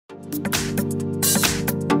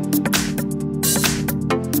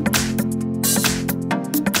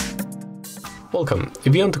Welcome.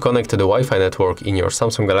 If you want to connect to the Wi-Fi network in your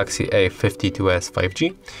Samsung Galaxy A52s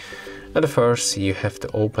 5G, at first you have to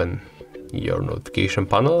open your notification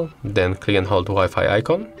panel, then click and hold Wi-Fi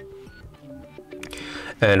icon.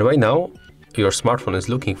 And right now, your smartphone is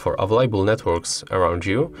looking for available networks around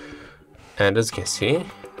you. And as you can see,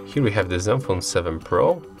 here we have the Zenfone 7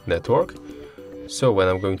 Pro network. So when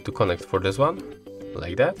I'm going to connect for this one,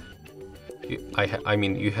 like that, I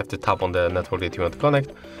mean you have to tap on the network that you want to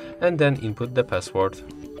connect and then input the password.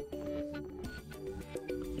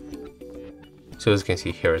 So as you can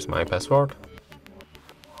see, here is my password.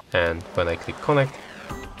 And when I click connect,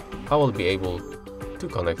 I will be able to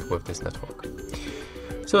connect with this network.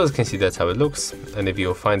 So as you can see, that's how it looks. And if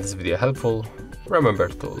you find this video helpful, remember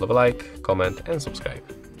to leave a like, comment and subscribe.